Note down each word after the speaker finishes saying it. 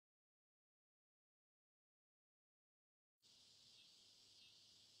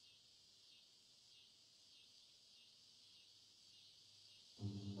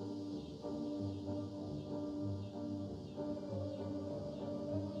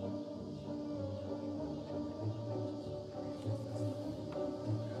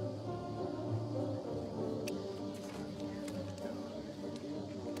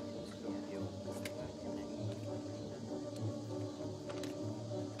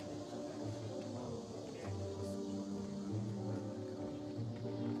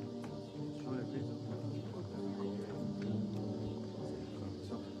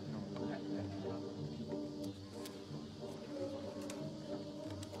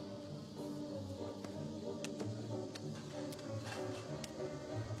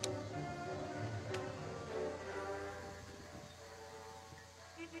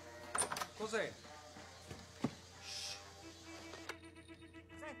Cos'è?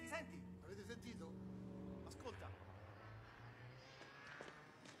 Senti, senti! Avete sentito? Ascolta!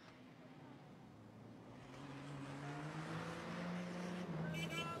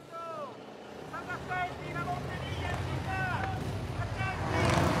 State attenti, la monteria in città!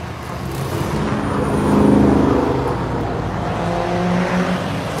 Attenti!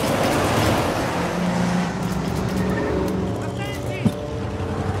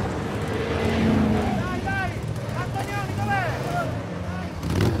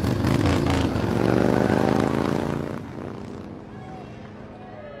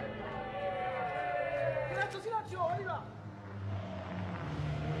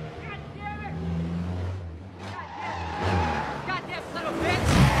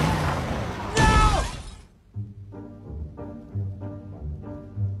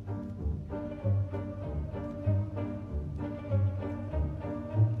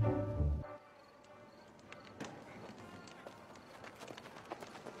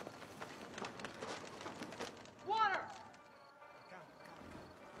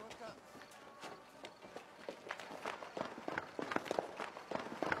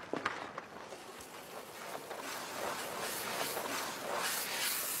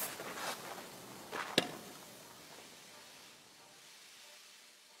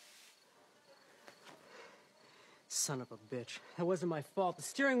 Son of a bitch. That wasn't my fault. The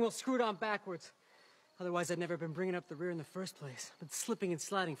steering wheel screwed on backwards. Otherwise, I'd never been bringing up the rear in the first place. I've been slipping and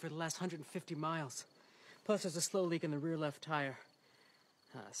sliding for the last 150 miles. Plus, there's a slow leak in the rear left tire.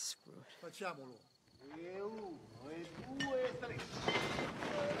 Ah, screw it. Facciamolo.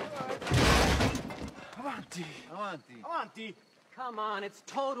 Avanti! Avanti. Avanti! Come on, it's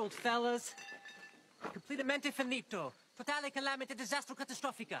totaled, fellas. Completamente finito. Totale calamity disastro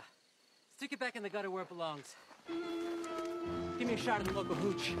catastrofica. Stick it back in the gutter where it belongs. Give me a shot of the local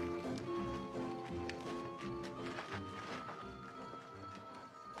hooch.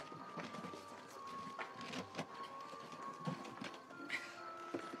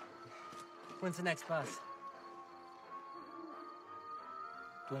 When's the next bus?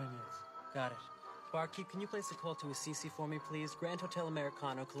 20 minutes. Got it. Barkeep, can you place a call to Assisi for me, please? Grand Hotel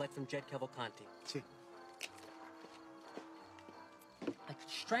Americano, collect from Jet Cavalcanti. Sì. I could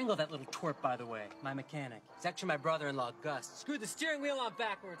strangle that little twerp, by the way, my mechanic. He's actually my brother-in-law, Gus. Screwed the steering wheel on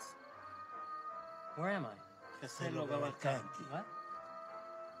backwards. Where am I? Cavalcanti. What?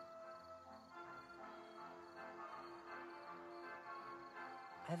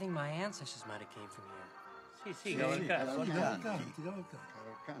 I think my ancestors might have came from here. Sì, Cavalcanti.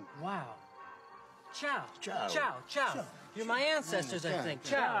 Cavalcanti. Wow. Ciao. Ciao. Ciao, ciao. You're my ancestors, I think.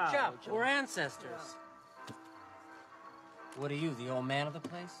 Ciao, ciao. We're ancestors. What are you, the old man of the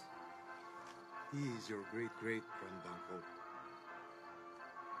place? He is your great-great-granduncle.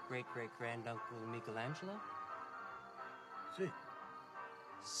 Great-great-granduncle Michelangelo? Sì.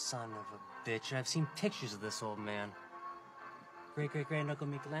 Son of a bitch. I've seen pictures of this old man. Great-great-granduncle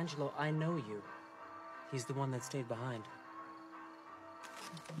Michelangelo, I know you. He's the one that stayed behind.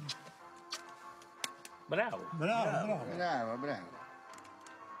 Bravo. Bravo.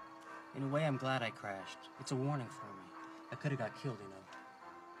 In a way, I'm glad I crashed. It's a warning for me. I could have got killed, you know.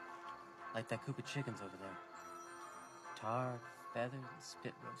 Like that coop of chickens over there. Tar, feathered, and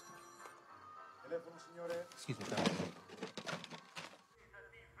spit roasted. Telefono, signore. Excuse me, guys.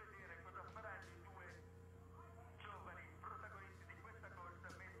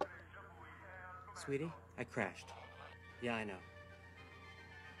 Sweetie, I crashed. Yeah, I know.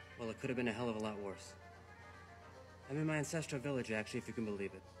 Well, it could have been a hell of a lot worse. I'm in my ancestral village, actually, if you can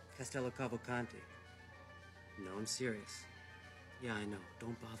believe it. Castello Cavalcanti. No, I'm serious. Yeah, I know.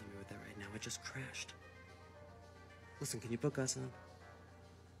 Don't bother me with that right now. I just crashed. Listen, can you put Gus on?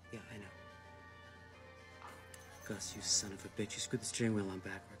 Yeah, I know. Gus, you son of a bitch. You screwed the steering wheel on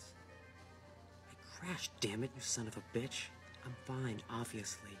backwards. I crashed, damn it, you son of a bitch. I'm fine,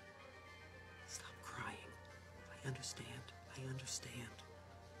 obviously. Stop crying. I understand.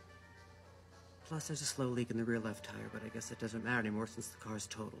 Plus, there's a slow leak in the rear left tire, but I guess it doesn't matter anymore since the car's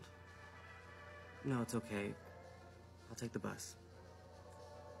totaled. No, it's okay. I'll take the bus.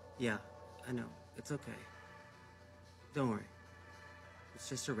 Yeah, I know. It's okay. Don't worry. It's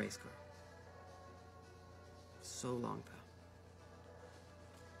just a race car. So long, pal.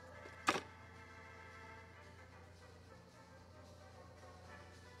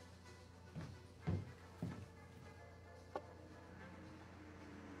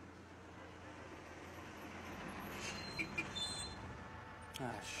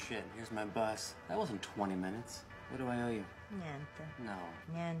 Ah, shit. Here's my bus. That wasn't 20 minutes. What do I owe you? Niente. No.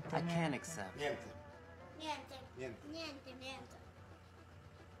 Niente. I can't accept. Niente. Niente.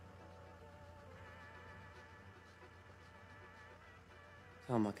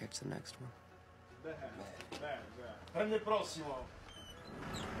 Tell him I'll catch the next one. Bene. Prendi il prossimo.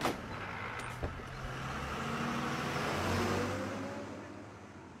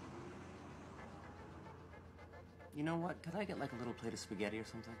 You know what? Could I get like a little plate of spaghetti or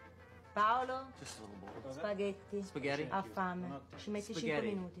something? Paolo, Just a little bowl. spaghetti. Spaghetti? Ha fame. Ci metti 5 Spaghetti.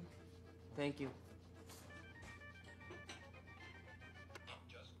 minuti. Thank you.